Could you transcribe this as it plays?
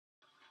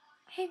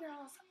Hey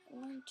girls, I'm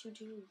going to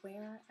do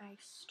where I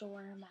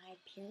store my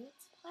period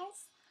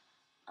supplies.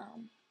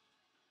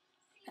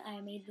 I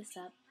made this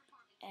up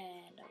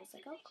and I was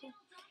like, oh cool.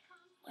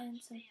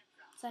 And so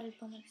decided to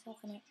put my stuff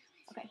in it.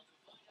 Okay.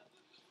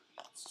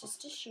 It's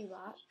just a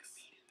shoebox.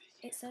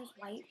 It says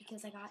white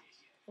because I got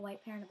a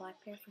white pair and a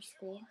black pair for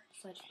school.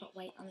 So I just put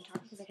white on the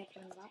top because I kept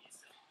it in the box.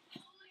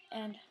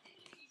 And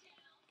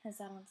has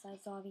that on size,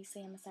 so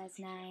obviously I'm a size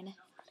 9.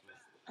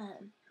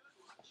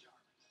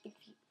 Big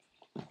feet.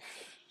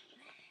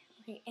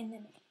 Okay, and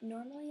then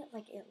normally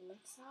like it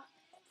looks soft,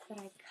 but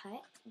I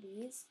cut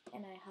these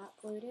and I hot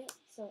glued it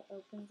so it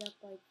opens up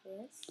like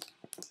this.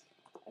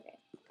 Okay,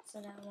 so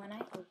now when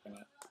I open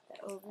it,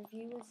 the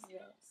overview is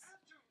this.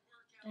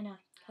 I know,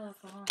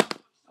 colorful,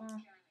 huh?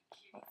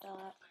 It fell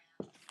out.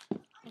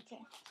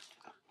 Okay.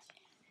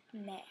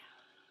 Now,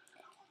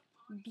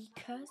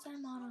 because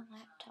I'm on a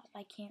laptop,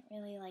 I can't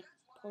really like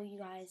pull you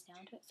guys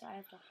down to it, so I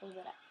have to hold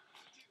it up.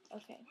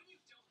 Okay.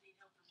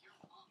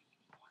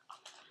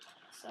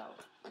 So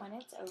when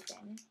it's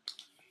open,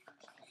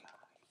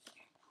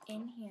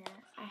 in here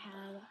I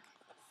have,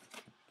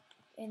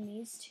 in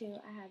these two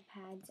I have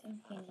pads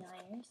and panty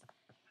liners.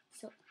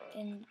 So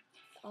in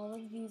all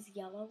of these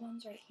yellow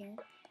ones right here,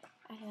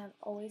 I have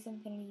Always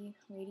Infinity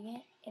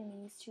Radiant, and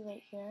these two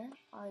right here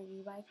are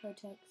Levi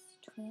Kotex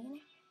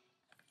Tween,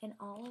 and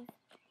all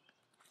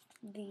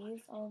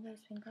of those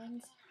pink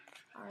ones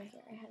are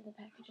here. I have the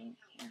packaging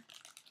here.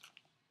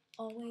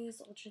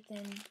 Always Ultra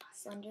Thin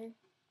Slender.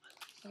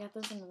 I got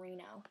those in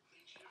Reno.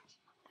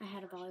 I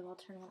had a volleyball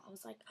tournament. I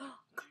was like, oh,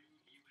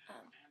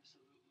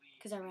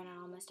 because I ran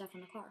out all my stuff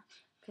in the car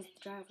because the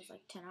drive was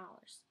like $10.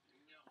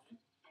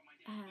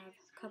 I have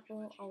a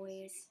couple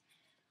Always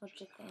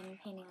Ultra Thin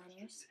panty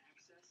liners,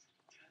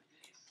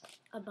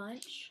 a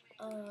bunch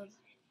of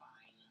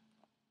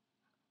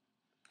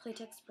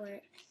Playtex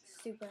Sport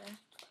Super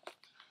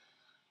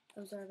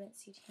Absorbent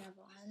C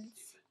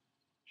tampons,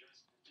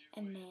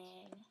 and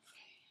then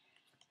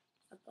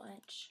a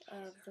bunch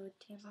of the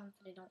tampons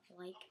that I don't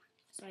like,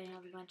 so I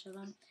have a bunch of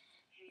them.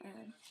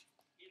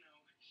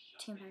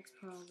 Tampax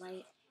Pearl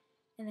Light,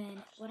 and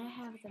then what I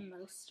have the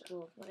most,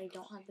 well, what I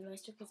don't have the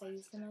most of because I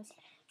use the most,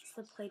 is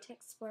the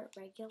Playtex Sport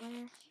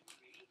Regular,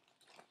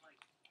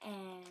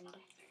 and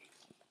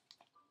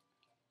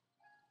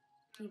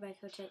Levi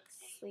Kotex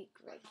Sleek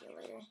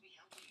Regular.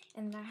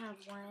 And I have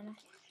one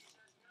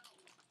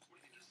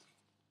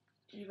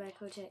Levi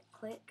Kotex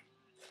Click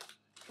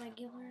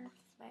Regular,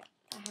 but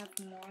I have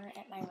more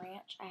at my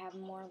ranch. I have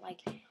more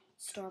like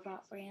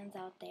store-bought brands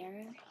out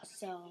there,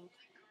 so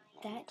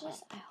that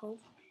just, I hope,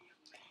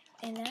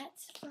 and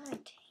that's for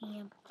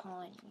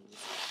tampon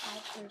use. I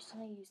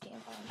personally use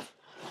tampons,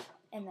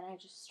 and then I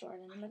just store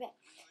them in my bed.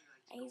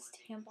 I use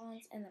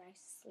tampons, and then I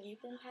sleep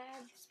in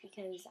pads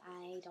because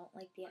I don't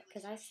like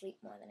because I sleep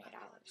more than 8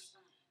 hours.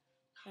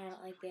 I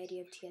don't like the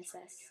idea of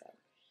TSS, so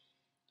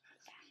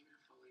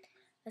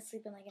yeah. I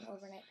sleep in like an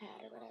overnight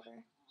pad or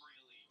whatever.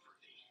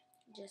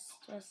 Just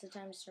most of the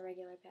time, just a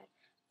regular pad.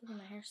 Look,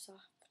 my hair's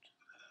soft.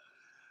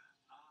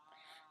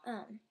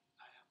 And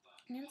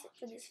that's it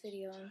for this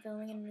video. I'm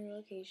filming in a new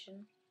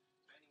location,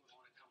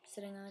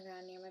 sitting on the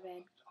ground near my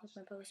bed with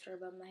my poster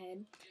above my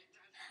head.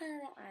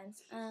 That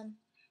rhymes.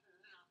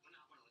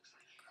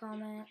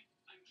 Comment,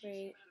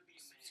 rate,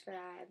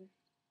 subscribe,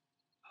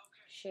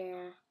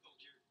 share,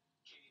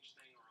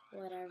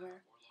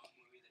 whatever.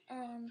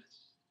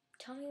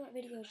 Tell me what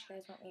videos you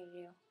guys want me to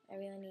do. I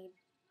really need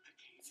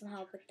some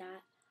help with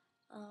that.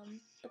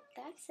 But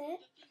that's it.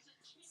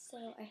 So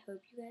I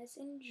hope you guys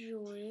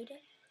enjoyed,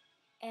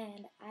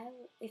 and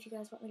if you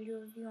guys want me to do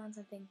a review on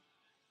something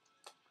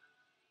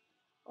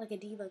like a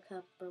Diva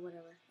cup or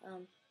whatever,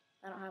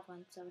 I don't have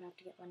one, so I would have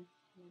to get one.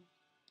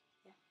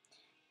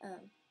 Yeah.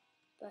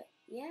 But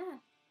yeah,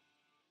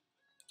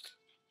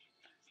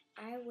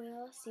 I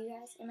will see you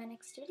guys in my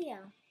next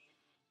video.